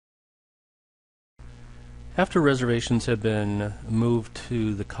After reservations have been moved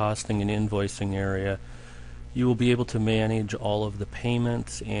to the costing and invoicing area, you will be able to manage all of the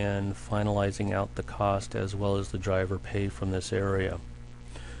payments and finalizing out the cost as well as the driver pay from this area.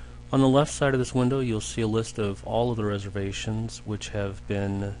 On the left side of this window, you'll see a list of all of the reservations which have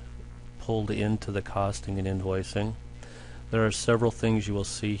been pulled into the costing and invoicing. There are several things you will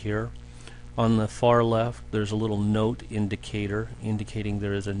see here. On the far left, there's a little note indicator indicating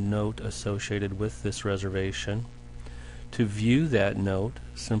there is a note associated with this reservation. To view that note,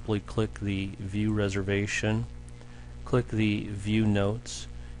 simply click the View Reservation, click the View Notes,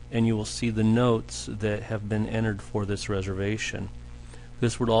 and you will see the notes that have been entered for this reservation.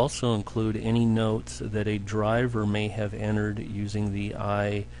 This would also include any notes that a driver may have entered using the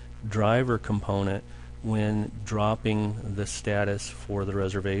iDriver component when dropping the status for the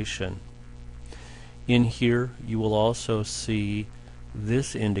reservation. In here, you will also see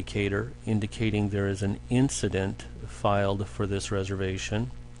this indicator indicating there is an incident filed for this reservation.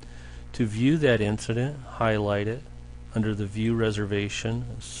 To view that incident, highlight it. Under the View Reservation,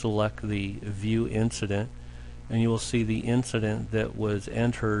 select the View Incident, and you will see the incident that was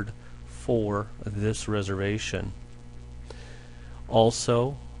entered for this reservation.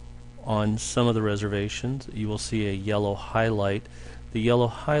 Also, on some of the reservations, you will see a yellow highlight. The yellow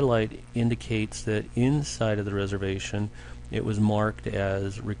highlight indicates that inside of the reservation it was marked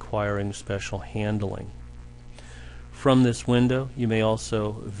as requiring special handling. From this window, you may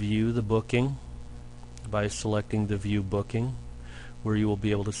also view the booking by selecting the View Booking, where you will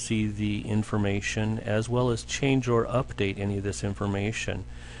be able to see the information as well as change or update any of this information.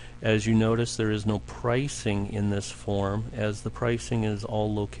 As you notice, there is no pricing in this form, as the pricing is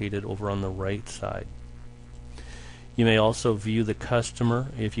all located over on the right side. You may also view the customer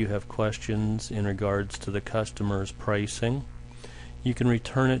if you have questions in regards to the customer's pricing. You can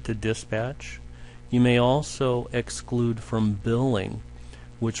return it to dispatch. You may also exclude from billing,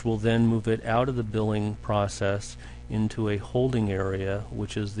 which will then move it out of the billing process into a holding area,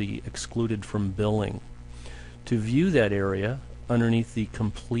 which is the excluded from billing. To view that area, underneath the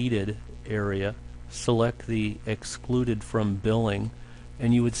completed area, select the excluded from billing,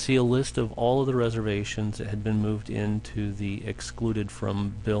 and you would see a list of all of the reservations that had been moved into the excluded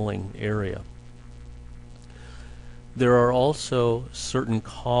from billing area. There are also certain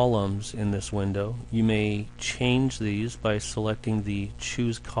columns in this window. You may change these by selecting the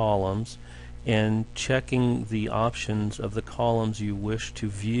Choose Columns and checking the options of the columns you wish to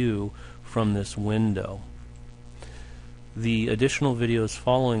view from this window. The additional videos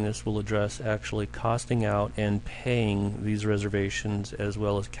following this will address actually costing out and paying these reservations as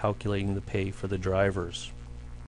well as calculating the pay for the drivers.